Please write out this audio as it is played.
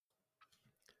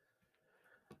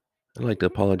I'd like to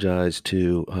apologize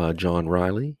to John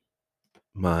Riley,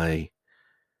 my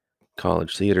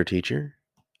college theater teacher.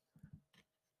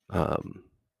 Um,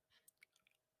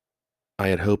 I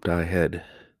had hoped I had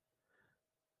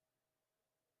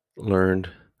learned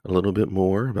a little bit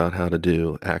more about how to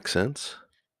do accents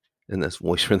in this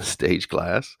voice for the stage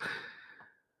class,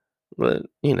 but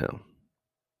I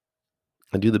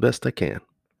do the best I can.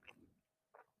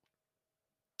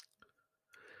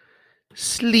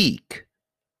 Sleek.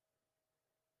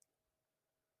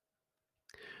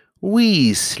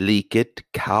 We sleek it,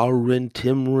 cowering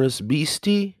timorous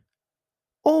beastie.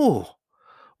 Oh,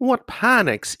 what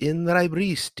panics in thy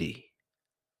breastie!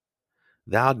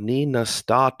 Thou needna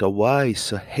start away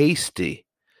so hasty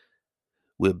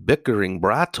wi' bickering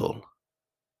brattle.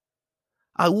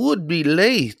 I would be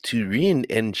laith to rend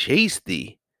and chase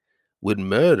thee with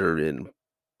murder in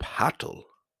pattle.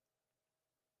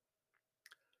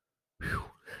 Whew.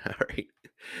 All right.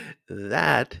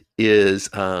 That is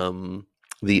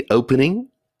the opening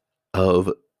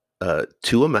of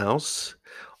To a Mouse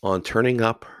on Turning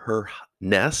Up Her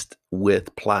Nest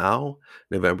with Plow,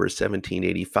 November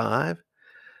 1785,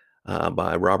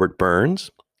 by Robert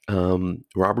Burns.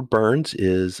 Robert Burns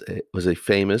was a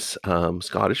famous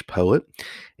Scottish poet,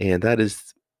 and that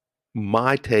is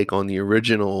my take on the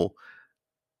original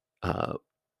uh,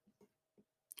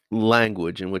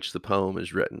 language in which the poem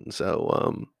is written.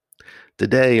 So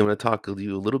today I'm going to talk to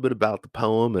you a little bit about the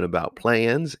poem and about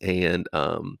plans, and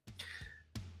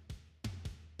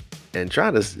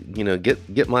try to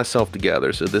get myself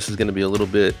together. So this is going to be a little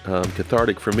bit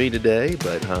cathartic for me today,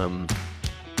 but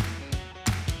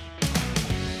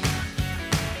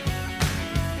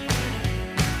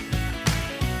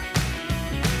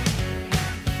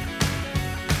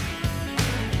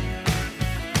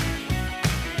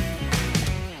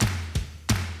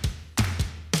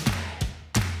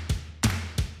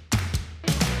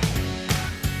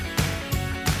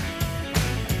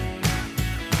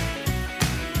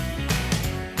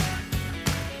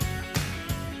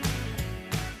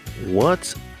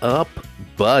what's up,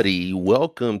 buddy?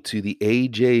 Welcome to the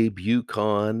AJ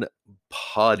Bucon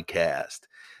podcast.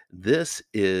 This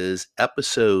is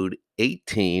episode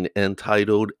 18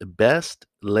 entitled Best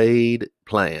Laid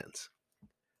Plans.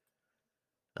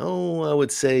 Oh, I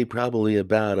would say probably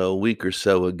about a week or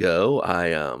so ago,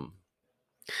 I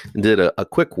did a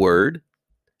quick word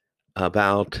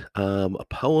about a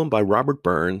poem by Robert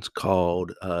Burns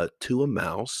called To a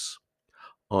Mouse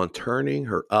on Turning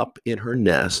Her Up in Her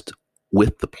Nest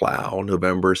with the Plow,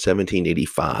 November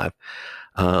 1785.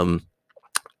 I'm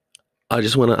going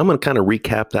to kind of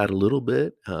recap that a little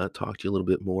bit, talk to you a little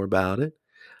bit more about it.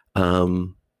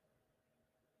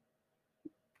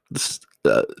 This,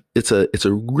 it's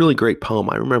a really great poem.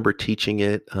 I remember teaching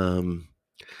it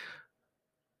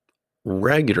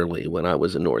regularly when I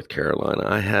was in North Carolina.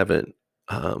 I haven't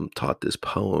taught this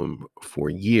poem for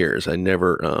years. I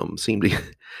never seemed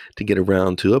to get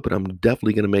around to it, but I'm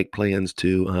definitely going to make plans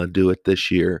to do it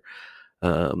this year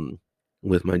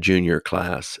with my junior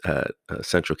class at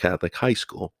Central Catholic High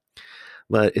School.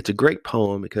 But it's a great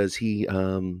poem because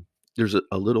there's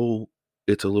a little,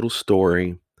 it's a little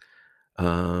story,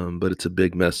 but it's a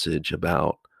big message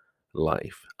about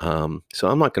life. So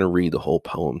I'm not going to read the whole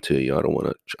poem to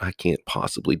you. I can't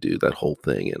possibly do that whole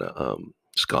thing in a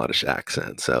Scottish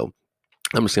accent. So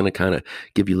I'm just going to kind of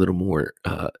give you a little more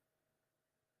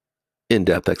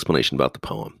in-depth explanation about the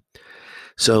poem.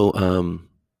 So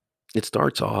it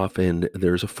starts off, and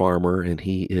there's a farmer, and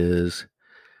he is,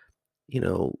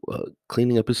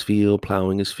 cleaning up his field,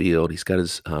 plowing his field. He's got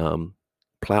his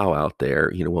plow out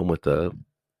there, one with the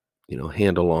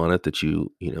handle on it that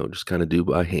just kind of do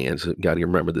by hand. So got to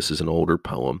remember this is an older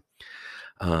poem.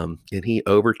 And he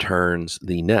overturns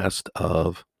the nest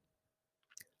of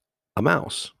a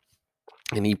mouse,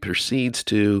 and he proceeds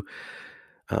to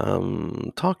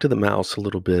talk to the mouse a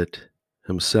little bit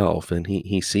himself. And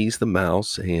he sees the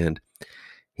mouse, and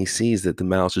he sees that the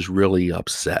mouse is really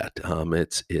upset.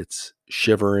 It's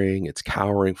shivering, it's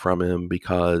cowering from him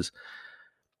because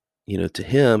to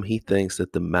him, he thinks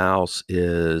that the mouse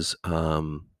is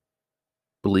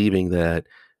believing that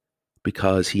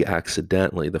because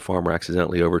the farmer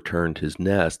accidentally overturned his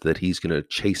nest, that he's going to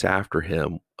chase after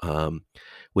him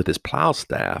with his plow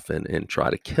staff and try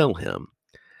to kill him.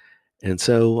 And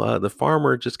so the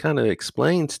farmer just kind of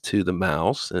explains to the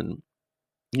mouse, and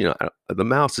the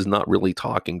mouse is not really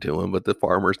talking to him, but the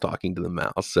farmer is talking to the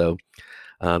mouse. So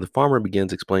the farmer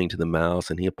begins explaining to the mouse,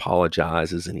 and he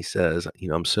apologizes, and he says,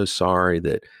 I'm so sorry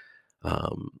that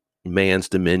man's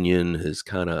dominion has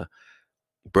kind of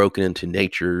broken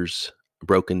nature's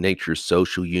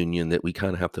social union, that we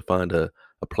kind of have to find a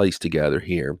place together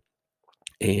here.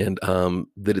 and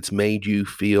that it's made you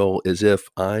feel as if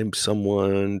I'm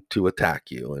someone to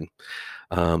attack you. And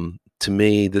to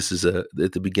me, this is at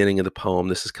the beginning of the poem.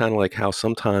 This is kind of like how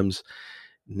sometimes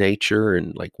nature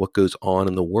and like what goes on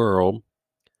in the world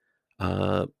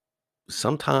uh,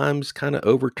 sometimes kind of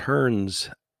overturns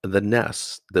the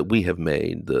nests that we have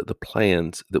made, the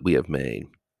plans that we have made.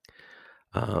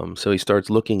 So he starts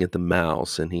looking at the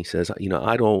mouse and he says,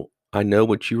 I know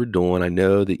what you were doing. I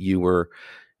know that you were,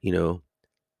 you know,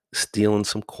 stealing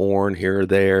some corn here or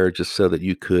there just so that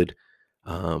you could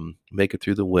make it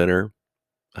through the winter.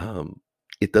 Um,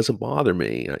 it doesn't bother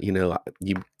me.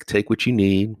 You take what you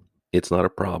need. It's not a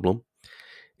problem.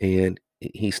 And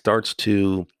he starts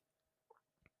to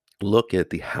look at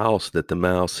the house that the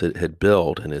mouse had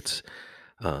built, and it's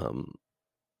um,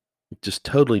 just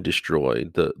totally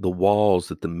destroyed. The walls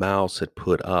that the mouse had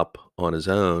put up on his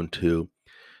own to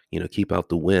keep out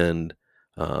the wind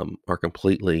are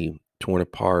completely torn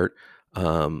apart,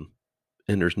 and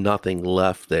there's nothing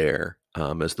left there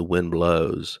as the wind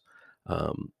blows.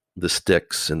 The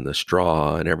sticks and the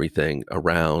straw and everything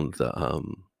around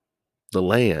the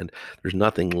land, there's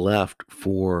nothing left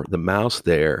for the mouse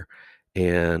there,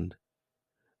 and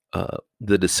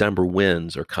the December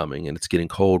winds are coming, and it's getting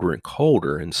colder and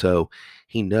colder, and so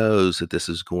he knows that this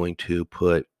is going to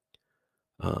put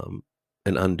um,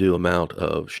 an undue amount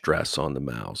of stress on the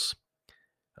mouse.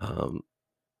 Um,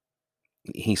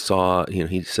 he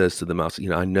says to the mouse,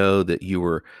 I know that you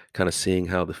were kind of seeing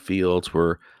how the fields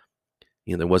were,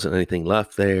 there wasn't anything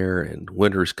left there, and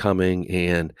winter's coming,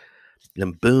 and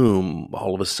then boom,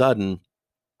 all of a sudden,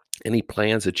 any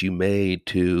plans that you made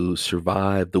to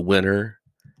survive the winter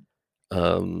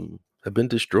have been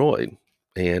destroyed.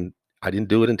 And I didn't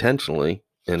do it intentionally.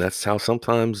 And that's how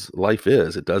sometimes life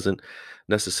is. It doesn't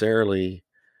necessarily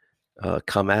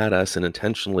come at us and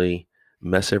intentionally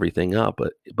mess everything up,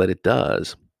 but it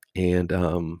does. And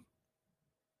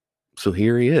so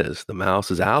here he is. The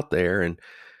mouse is out there, and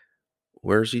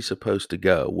where's he supposed to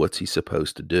go? What's he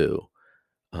supposed to do?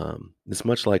 It's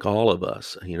much like all of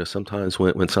us. Sometimes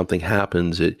when something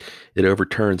happens, it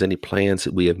overturns any plans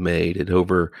that we have made.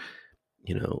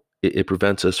 It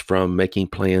prevents us from making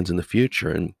plans in the future.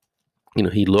 And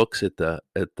he looks at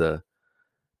the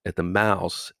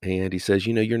mouse and he says,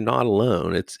 you're not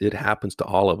alone. It happens to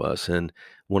all of us. And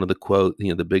one of the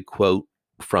the big quote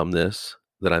from this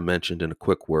that I mentioned in a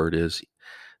quick word is,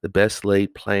 the best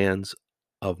laid plans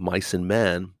of mice and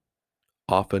men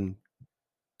often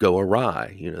go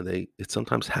awry. It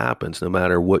sometimes happens. No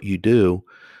matter what you do,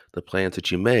 the plans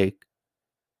that you make,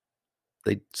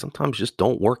 they sometimes just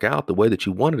don't work out the way that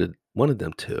you wanted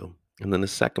them to. And then the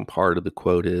second part of the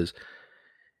quote is,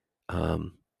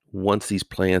 um, once these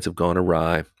plans have gone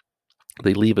awry,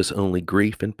 they leave us only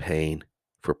grief and pain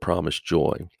for promised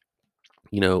joy.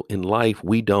 In life,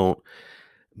 we don't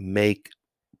make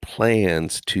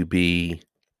plans to be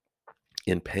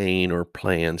in pain or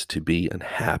plans to be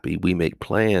unhappy. We make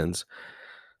plans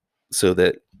so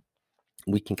that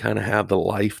we can kind of have the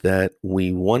life that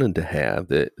we wanted to have,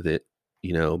 that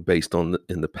based on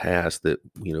in the past, that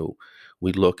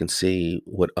we look and see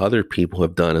what other people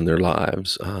have done in their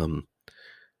lives,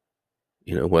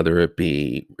 whether it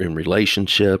be in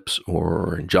relationships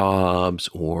or in jobs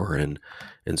or in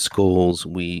schools.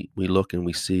 We look and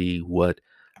we see what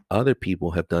other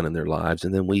people have done in their lives,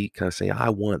 and then we kind of say, I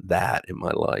want that in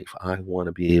my life. I want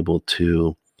to be able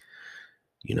to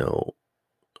you know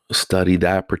study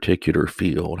that particular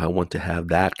field. I want to have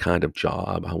that kind of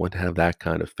job. I want to have that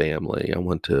kind of family. I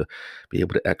want to be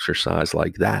able to exercise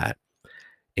like that.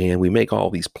 And we make all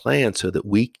these plans so that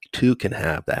we too can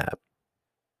have that.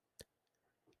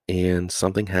 And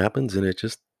something happens and it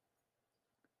just,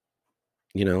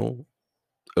 you know,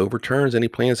 overturns any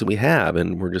plans that we have.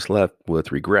 And we're just left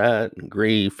with regret and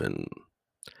grief and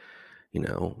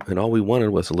all we wanted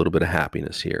was a little bit of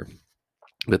happiness here.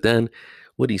 But then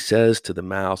what he says to the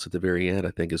mouse at the very end,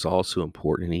 I think, is also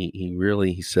important.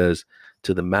 He says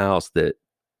to the mouse that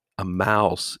a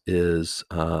mouse is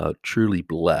truly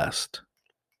blessed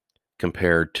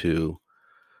compared to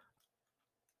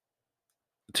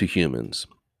humans,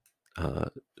 uh,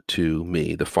 to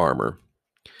me, the farmer.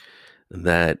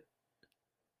 That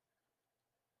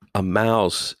a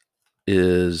mouse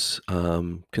is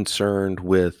concerned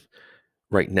with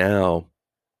right now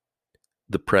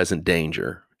the present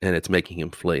danger, and it's making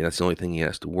him flee. That's the only thing he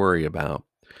has to worry about.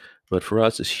 But for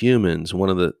us as humans, one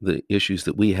of the issues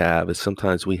that we have is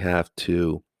sometimes we have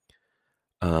to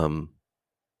um,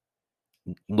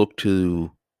 look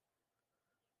to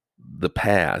the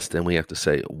past and we have to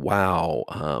say, wow,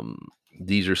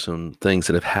 these are some things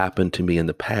that have happened to me in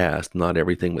the past. Not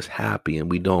everything was happy, and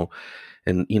we don't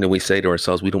And, we say to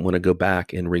ourselves, we don't want to go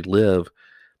back and relive,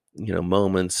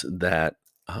 moments that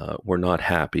were not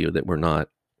happy or that were not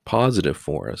positive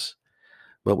for us.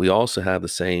 But we also have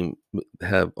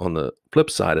have on the flip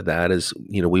side of that is,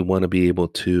 we want to be able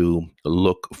to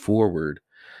look forward.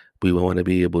 We want to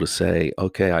be able to say,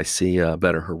 okay, I see a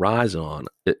better horizon on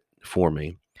it for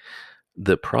me.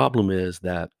 The problem is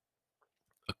that,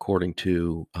 according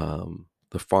to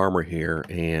the farmer here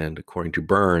and according to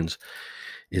Burns,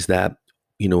 is that,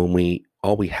 when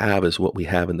all we have is what we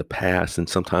have in the past, and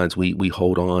sometimes we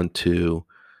hold on to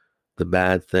the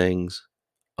bad things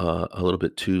a little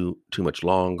bit too much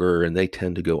longer, and they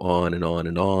tend to go on and on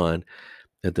and on.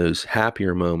 At those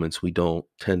happier moments, we don't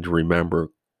tend to remember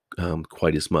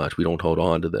quite as much. We don't hold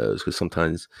on to those because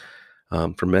sometimes,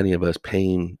 for many of us,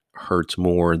 pain hurts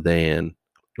more than,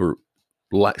 or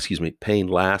pain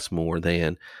lasts more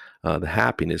than the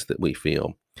happiness that we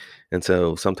feel. And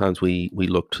so sometimes we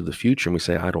look to the future and we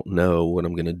say, I don't know what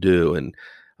I'm going to do, and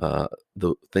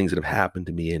the things that have happened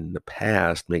to me in the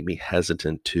past make me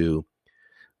hesitant to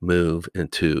move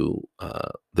into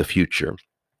the future.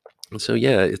 And so,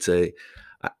 yeah,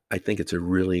 I think it's a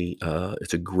really,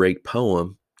 it's a great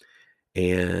poem,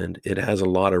 and it has a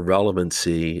lot of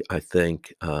relevancy, I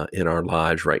think, in our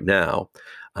lives right now.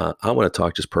 I want to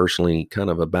talk just personally kind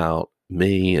of about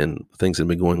me and things that have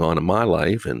been going on in my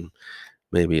life, and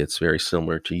maybe it's very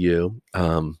similar to you.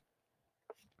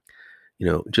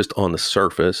 Just on the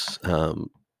surface,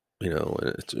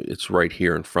 it's right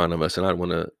here in front of us,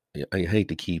 and I hate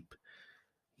to keep,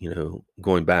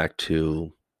 going back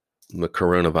to the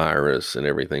coronavirus and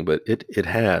everything, but it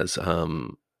has.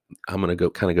 I'm going to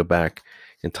go back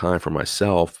in time for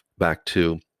myself, back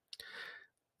to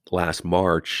last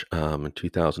March, in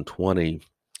 2020,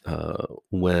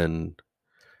 when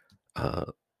uh,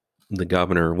 the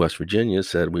governor of West Virginia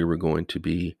said we were going to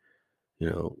be, you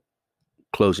know,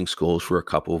 closing schools for a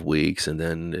couple of weeks, and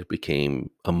then it became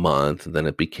a month, and then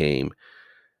it became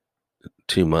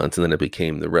 2 months, and then it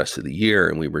became the rest of the year,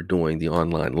 and we were doing the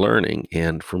online learning.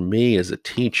 And for me as a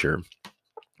teacher,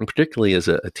 and particularly as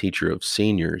a teacher of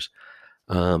seniors,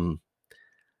 um,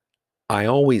 I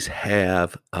always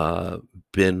have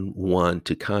been one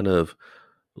to kind of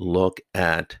look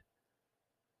at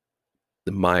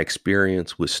my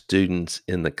experience with students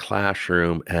in the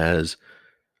classroom as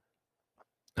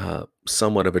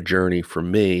somewhat of a journey for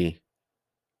me.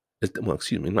 Well,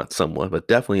 excuse me, not somewhat, but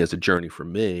definitely as a journey for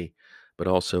me, but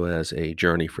also as a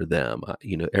journey for them.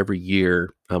 Every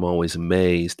year I'm always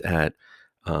amazed at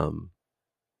um,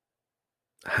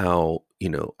 how,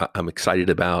 I'm excited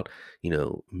about,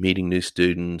 meeting new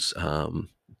students,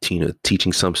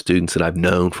 teaching some students that I've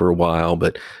known for a while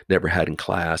but never had in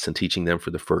class, and teaching them for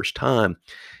the first time.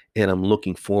 And I'm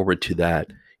looking forward to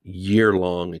that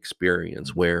year-long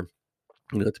experience where,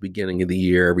 at the beginning of the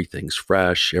year, everything's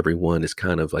fresh. Everyone is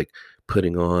kind of like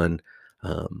putting on,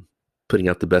 um, putting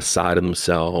out the best side of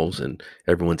themselves, and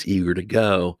everyone's eager to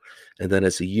go. And then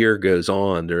as the year goes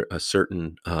on, there a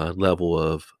certain level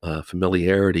of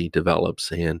familiarity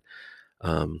develops, and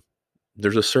um,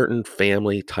 there's a certain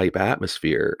family type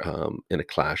atmosphere in a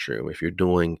classroom. If you're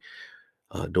doing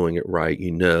it right,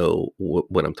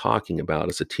 what I'm talking about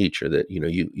as a teacher. That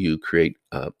you create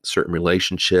certain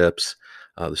relationships.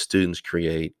 The students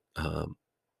create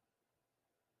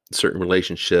certain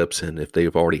relationships, and if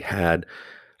they've already had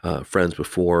friends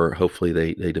before, hopefully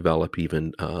they develop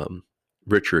even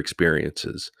richer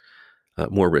experiences,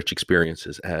 more rich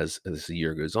experiences as the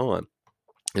year goes on.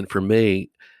 And for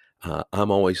me,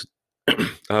 I'm always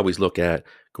I always look at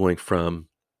going from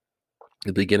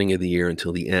the beginning of the year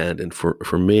until the end. And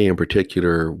for me in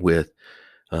particular, with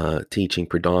teaching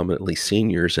predominantly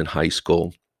seniors in high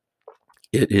school,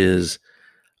 it is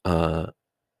uh,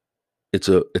 it's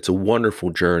a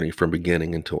wonderful journey from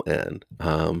beginning until end.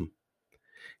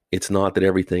 It's not that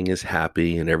everything is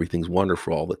happy and everything's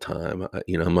wonderful all the time.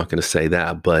 I'm not going to say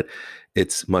that, but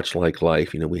it's much like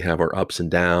life. We have our ups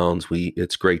and downs.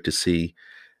 It's great to see,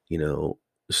 you know,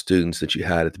 students that you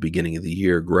had at the beginning of the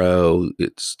year grow.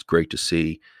 It's great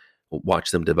to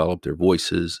watch them develop their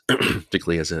voices,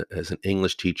 particularly as an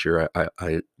English teacher.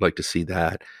 I like to see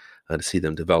that, to see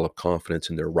them develop confidence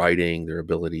in their writing, their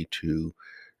ability to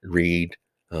read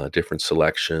different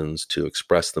selections, to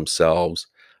express themselves,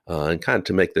 and kind of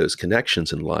to make those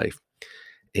connections in life.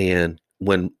 And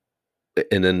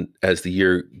then as the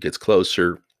year gets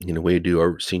closer, we do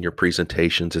our senior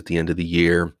presentations at the end of the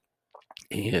year,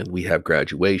 and we have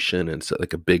graduation, and it's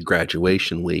like a big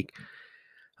graduation week.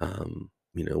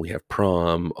 We have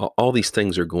prom. All these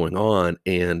things are going on,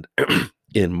 and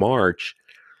in March,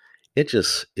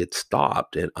 it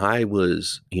stopped. And I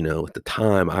was, at the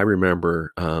time, I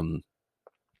remember.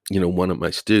 one of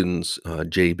my students,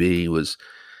 JB, was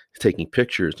taking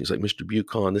pictures. He's like, Mr.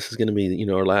 Bucon, this is going to be,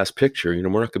 our last picture. We're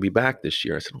not going to be back this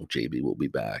year. I said, oh, JB will be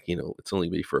back. It's only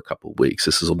be for a couple of weeks.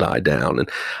 This will die down. And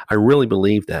I really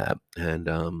believe that. And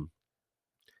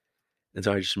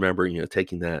so I just remember,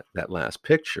 taking that last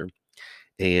picture.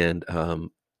 And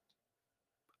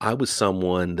I was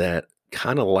someone that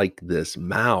kind of like this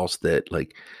mouse that,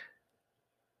 like,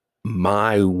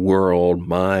 my world,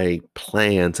 my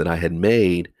plans that I had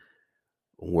made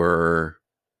were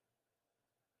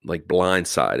like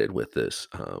blindsided with this,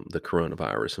 the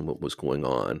coronavirus and what was going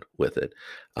on with it,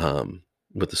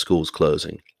 with the schools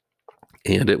closing.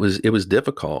 And it was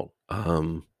difficult.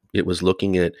 It was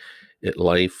looking at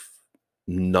life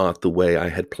not the way I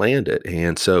had planned it.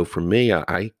 And so for me,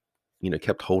 I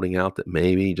kept holding out that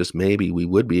maybe, just maybe, we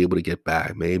would be able to get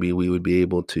back. Maybe we would be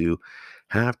able to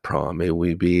have prom. Maybe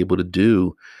we'd be able to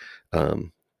do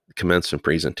um, commencement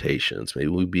presentations. Maybe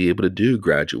we'd be able to do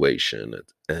graduation,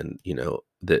 and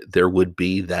that there would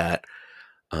be that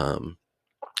um,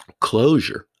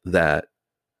 closure that,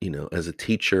 as a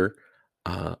teacher,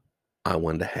 uh, I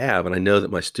wanted to have. And I know that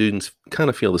my students kind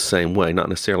of feel the same way, not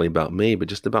necessarily about me, but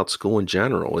just about school in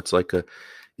general. It's like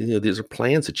these are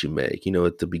plans that you make,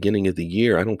 at the beginning of the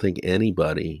year. I don't think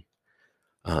anybody,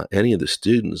 any of the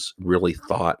students really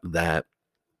thought that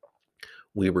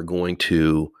we were going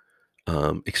to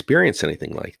experience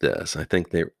anything like this. I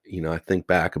think I think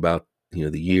back about,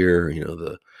 the year,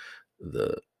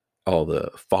 the all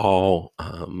the fall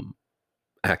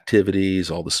activities,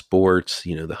 all the sports,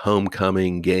 the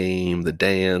homecoming game, the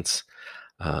dance,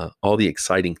 all the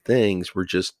exciting things were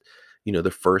just,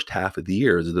 the first half of the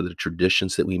year, the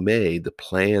traditions that we made, the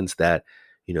plans that,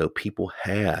 people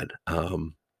had,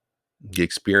 the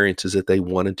experiences that they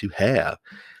wanted to have.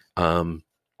 Um,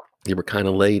 they were kind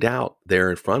of laid out there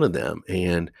in front of them.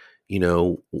 And,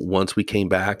 once we came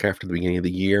back after the beginning of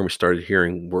the year and we started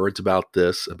hearing words about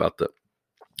this, about the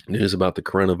news about the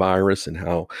coronavirus and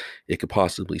how it could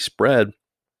possibly spread,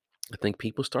 I think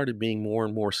people started being more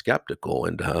and more skeptical.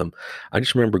 And I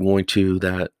just remember going to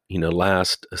that,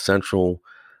 last Central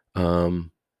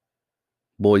um,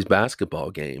 boys basketball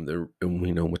game,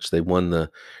 which they won the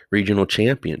regional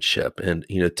championship. And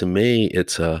to me,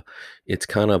 it's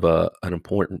kind of an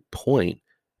important point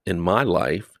in my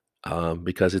life,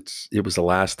 because it was the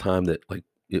last time that, like,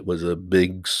 it was a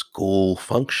big school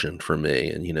function for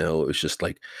me. And it was just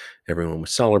like everyone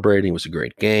was celebrating. It was a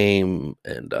great game.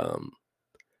 And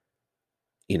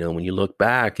when you look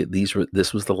back at this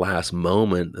was the last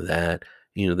moment that,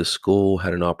 the school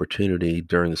had an opportunity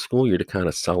during the school year to kind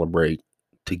of celebrate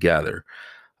together.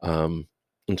 Um,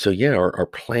 and so, yeah, our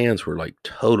plans were like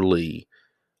totally,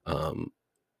 um,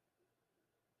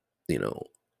 you know,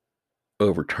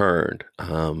 overturned.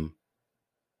 And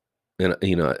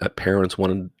parents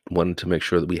wanted to make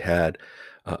sure that we had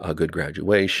a good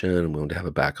graduation. We wanted to have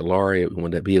a baccalaureate. We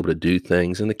wanted to be able to do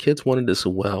things, and the kids wanted this as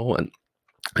well. And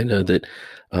I know that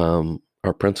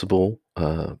our principal,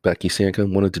 Becky Sanka,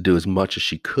 wanted to do as much as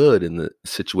she could in the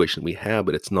situation we have,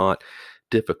 but it's not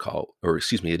difficult, or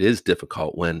excuse me, it is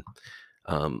difficult when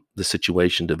the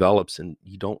situation develops and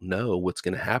you don't know what's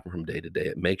going to happen from day to day.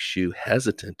 It makes you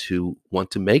hesitant to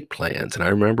want to make plans. And I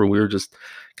remember we were just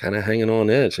kind of hanging on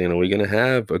edge, we're going to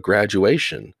have a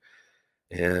graduation,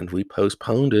 and we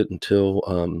postponed it until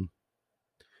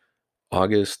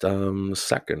August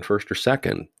 2nd, first or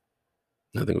second.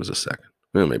 I think it was the second.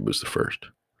 Well, maybe it was the first.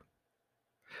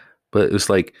 But it was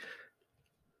like,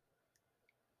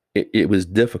 it was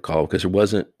difficult because there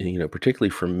wasn't, particularly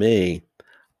for me,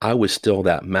 I was still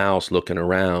that mouse looking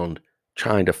around,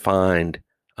 trying to find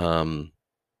a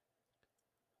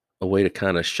way to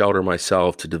kind of shelter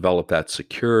myself, to develop that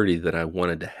security that I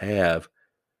wanted to have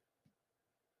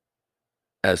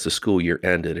as the school year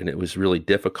ended. And it was really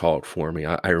difficult for me.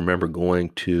 I remember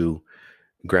going to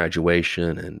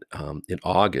graduation and in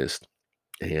August,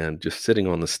 and just sitting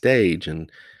on the stage,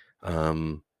 and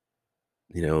um,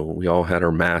 we all had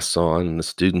our masks on, and the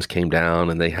students came down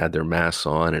and they had their masks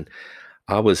on, and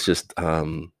I was just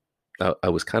I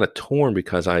was kind of torn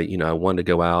because I wanted to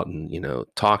go out and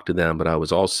talk to them, but I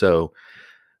was also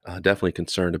definitely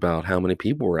concerned about how many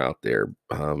people were out there,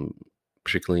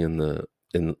 particularly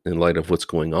in light of what's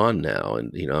going on now.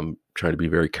 And I'm trying to be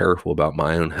very careful about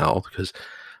my own health because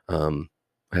um,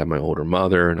 I have my older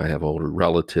mother and I have older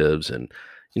relatives, and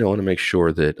I want to make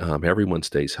sure that everyone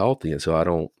stays healthy. And so I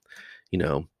don't, you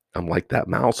know, I'm like that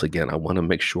mouse again. I want to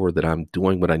make sure that I'm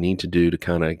doing what I need to do to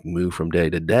kind of move from day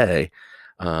to day.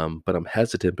 But I'm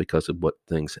hesitant because of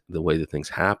the way that things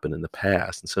happen in the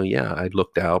past. And so, yeah, I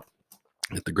looked out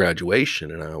at the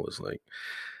graduation and I was like,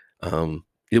 um,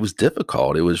 it was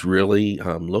difficult. It was really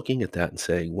looking at that and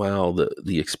saying, wow,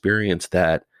 the experience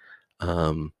that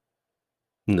um,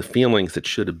 and the feelings that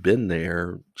should have been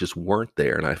there just weren't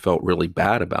there. And I felt really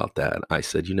bad about that. I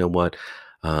said, you know what?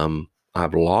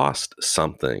 I've lost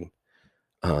something,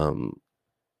 um,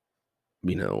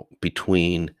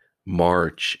 between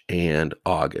March and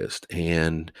August,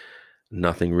 and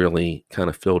nothing really kind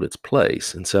of filled its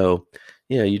place. And so,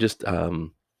 yeah, you just,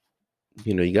 you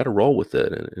got to roll with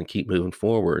it and keep moving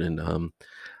forward. And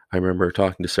I remember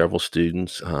talking to several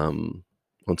students on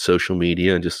social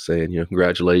media and just saying,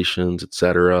 congratulations, et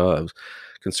cetera. I was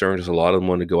concerned as a lot of them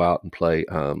wanted to go out and play,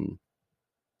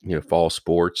 fall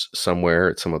sports somewhere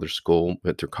at some other school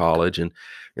at their college, and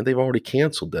they've already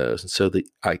canceled those. And so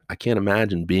I can't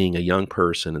imagine being a young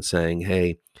person and saying,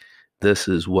 hey, this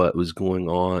is what was going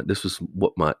on.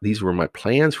 These were my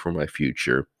plans for my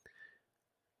future,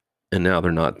 and now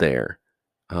they're not there.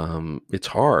 It's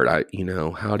hard.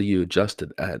 How do you adjust to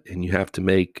that? And you have to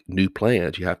make new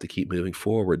plans. You have to keep moving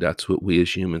forward. That's what we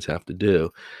as humans have to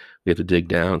do. We have to dig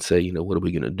down and say, what are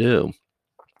we going to do?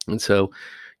 And so,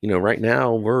 right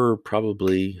now we're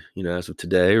probably, as of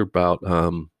today, we're about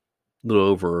a little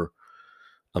over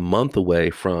a month away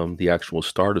from the actual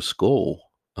start of school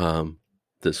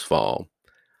this fall.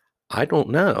 I don't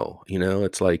know.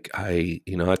 It's like I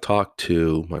talk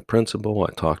to my principal,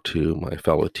 I talk to my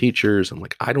fellow teachers. I'm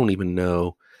like, I don't even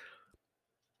know,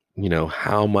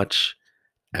 how much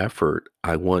effort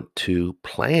I want to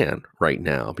plan right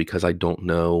now because I don't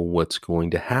know what's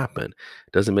going to happen.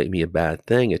 It doesn't make me a bad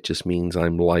thing. It just means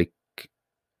I'm a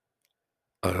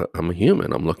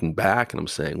human. I'm looking back and I'm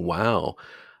saying, wow,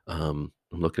 I'm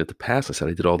looking at the past. I said,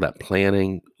 I did all that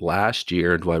planning last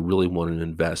year. Do I really want to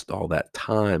invest all that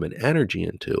time and energy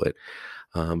into it?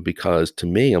 Because to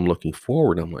me, I'm looking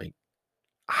forward. I'm like,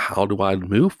 how do I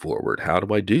move forward? How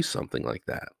do I do something like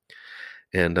that?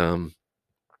 And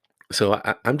so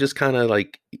I'm just kind of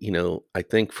like, I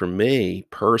think for me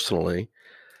personally,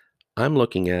 I'm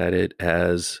looking at it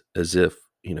as if,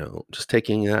 just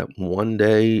taking that one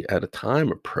day at a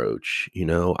time approach.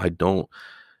 I don't,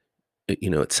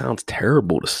 it sounds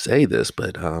terrible to say this,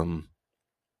 but I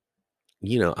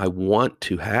want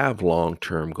to have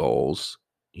long-term goals.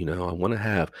 I want to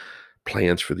have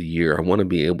plans for the year. I want to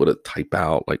be able to type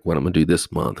out like what I'm going to do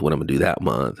this month, what I'm going to do that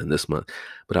month and this month.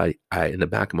 But in the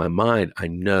back of my mind, I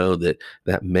know that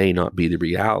that may not be the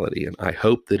reality. And I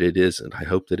hope that it isn't. I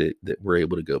hope that we're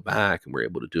able to go back and we're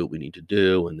able to do what we need to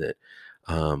do, and that,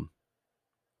 um,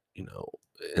 you know,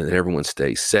 and that everyone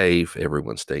stays safe,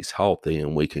 everyone stays healthy,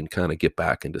 and we can kind of get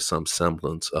back into some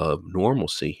semblance of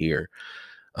normalcy here.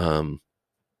 Um,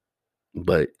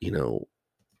 but I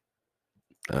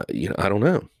don't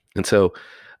know. And so,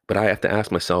 but I have to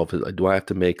ask myself, do I have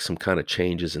to make some kind of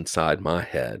changes inside my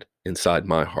head, inside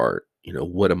my heart?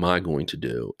 What am I going to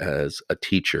do as a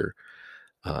teacher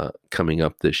coming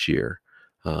up this year?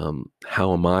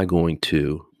 How am I going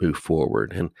to move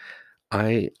forward? And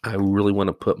I really want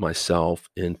to put myself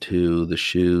into the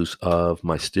shoes of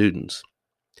my students.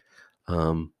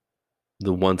 Um,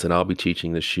 the ones that I'll be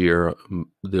teaching this year,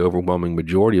 the overwhelming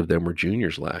majority of them were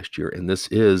juniors last year, and this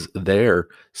is their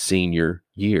senior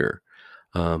year.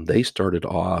 They started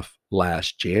off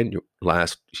last year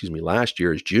as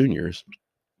juniors,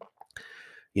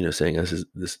 saying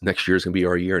this next year is going to be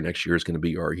our year, next year is going to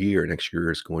be our year, next year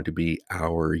is going to be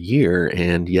our year,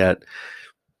 and yet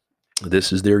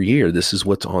this is their year. This is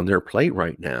what's on their plate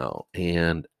right now,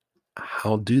 and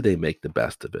how do they make the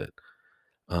best of it?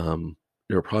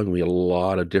 There are probably going to be a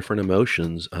lot of different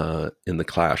emotions in the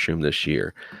classroom this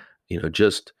year.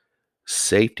 Just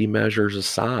safety measures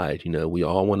aside, we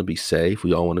all want to be safe.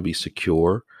 We all want to be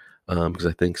secure, because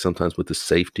I think sometimes with the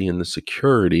safety and the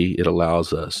security, it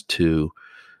allows us to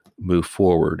move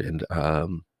forward and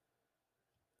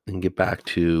get back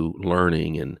to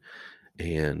learning and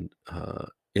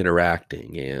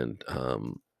interacting and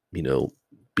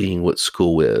being what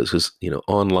school is. Because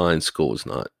online school is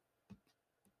not.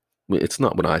 It's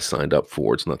not what I signed up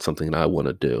for. It's not something that I want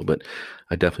to do, but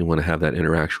I definitely want to have that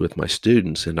interaction with my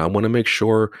students, and I want to make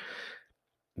sure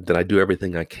that I do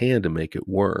everything I can to make it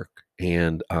work.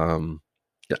 And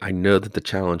I know that the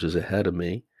challenge is ahead of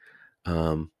me,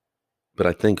 um, but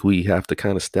I think we have to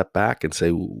kind of step back and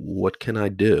say, what can I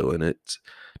do? And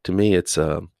to me, it's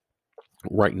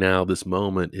right now, this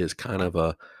moment is kind of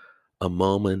a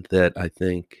moment that I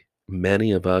think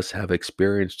many of us have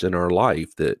experienced in our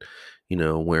life, that,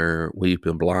 where we've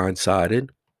been blindsided.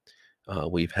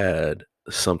 We've had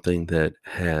something that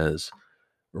has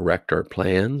wrecked our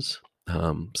plans,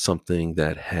 something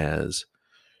that has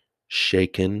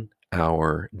shaken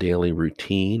our daily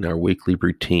routine, our weekly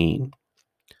routine.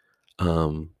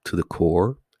 to the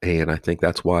core. And I think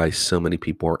that's why so many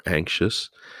people are anxious.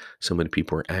 So many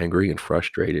people are angry and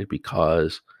frustrated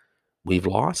because we've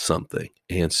lost something.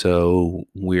 And so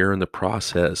we're in the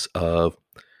process of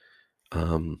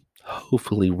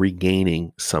hopefully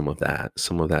regaining some of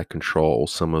that control,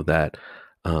 some of that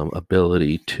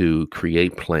ability to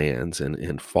create plans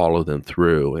and follow them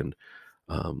through and,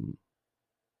 um,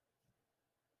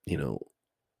 you know,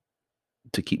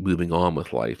 to keep moving on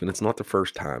with life. And it's not the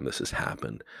first time this has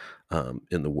happened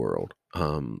in the world.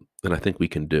 And I think we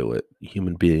can do it.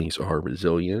 Human beings are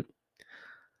resilient.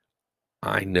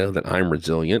 I know that I'm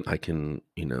resilient. I can,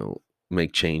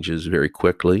 make changes very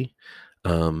quickly.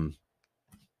 Um,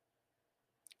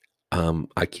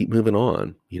 I keep moving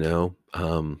on,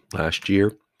 last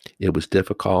year it was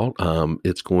difficult.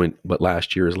 But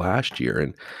last year is last year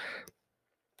and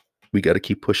we got to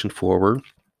keep pushing forward.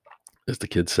 As the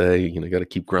kids say, got to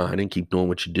keep grinding, keep doing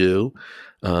what you do.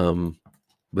 Um,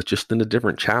 but just in a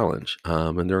different challenge.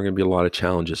 And there are going to be a lot of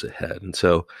challenges ahead. And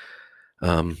so,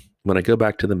 when I go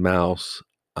back to the mouse,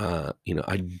 I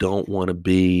don't want to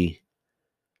be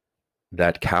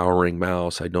that cowering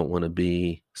mouse. I don't want to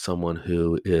be someone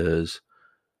who is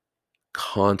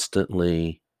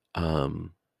constantly,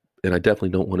 and I definitely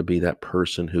don't want to be that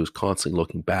person who's constantly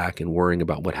looking back and worrying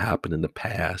about what happened in the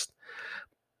past.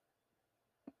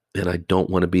 And I don't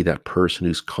want to be that person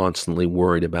who's constantly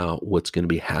worried about what's going to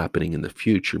be happening in the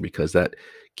future, because that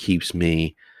keeps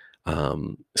me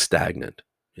stagnant.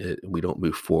 We don't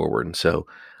move forward. And so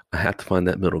I have to find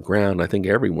that middle ground. I think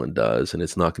everyone does, and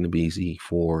it's not going to be easy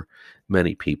for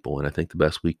many people. And I think the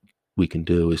best we can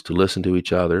do is to listen to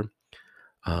each other,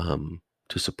 to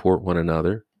support one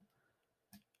another,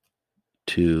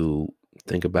 to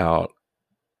think about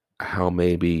how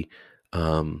maybe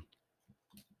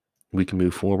we can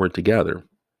move forward together.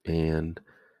 And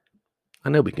I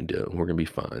know we can do it. We're going to be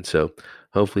fine. So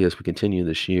hopefully, as we continue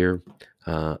this year,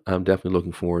 I'm definitely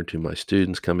looking forward to my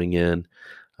students coming in.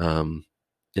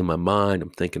 In my mind,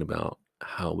 I'm thinking about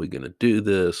how we're going to do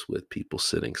this with people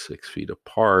sitting 6 feet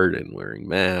apart and wearing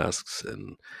masks.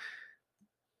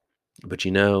 But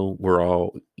we're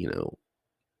all,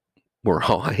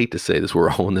 I hate to say this,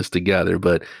 we're all in this together,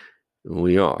 but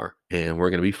we are, and we're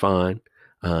going to be fine,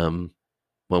 one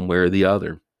way or the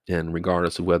other. And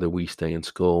regardless of whether we stay in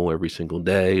school every single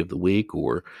day of the week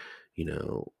or, you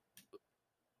know,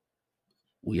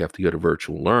 we have to go to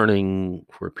virtual learning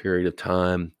for a period of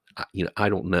time. I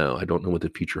don't know. I don't know what the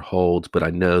future holds, but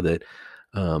I know that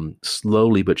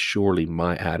slowly but surely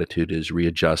my attitude is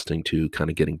readjusting to kind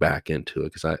of getting back into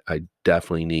it, because I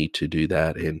definitely need to do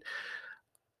that. And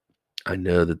I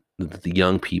know that the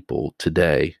young people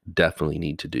today definitely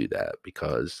need to do that,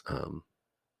 because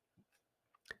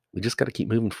we just got to keep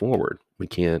moving forward. We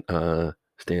can't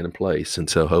stand in place. And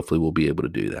so hopefully we'll be able to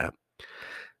do that.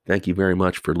 Thank you very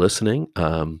much for listening.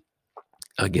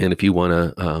 Again, if you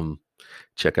want to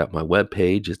check out my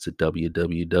webpage, it's at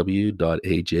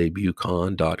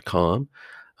www.ajbucon.com.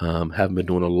 Haven't been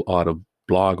doing a lot of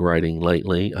blog writing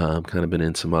lately. Kind of been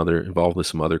involved with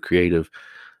some other creative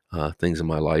things in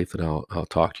my life that I'll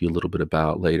talk to you a little bit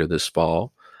about later this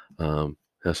fall.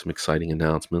 Have some exciting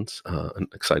announcements, an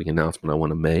exciting announcement I want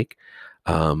to make.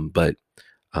 But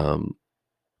I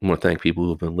want to thank people who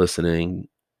have been listening,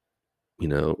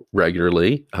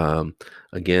 regularly.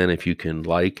 Again, if you can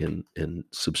like and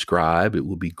subscribe, it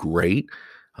would be great.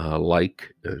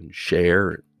 Like and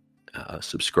share,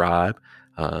 subscribe.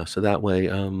 So that way,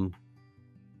 kind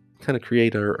of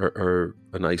create a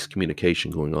nice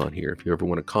communication going on here. If you ever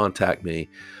want to contact me,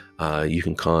 you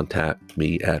can contact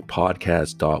me at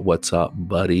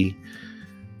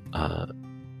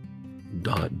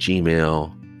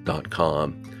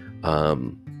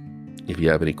podcast.whatsuppuddy.gmail.com. If you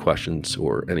have any questions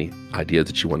or any ideas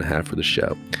that you want to have for the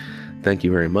show. Thank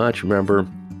you very much. Remember,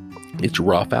 it's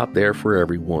rough out there for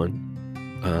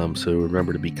everyone. So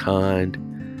remember to be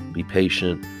kind, be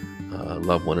patient,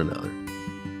 love one another.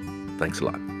 Thanks a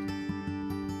lot.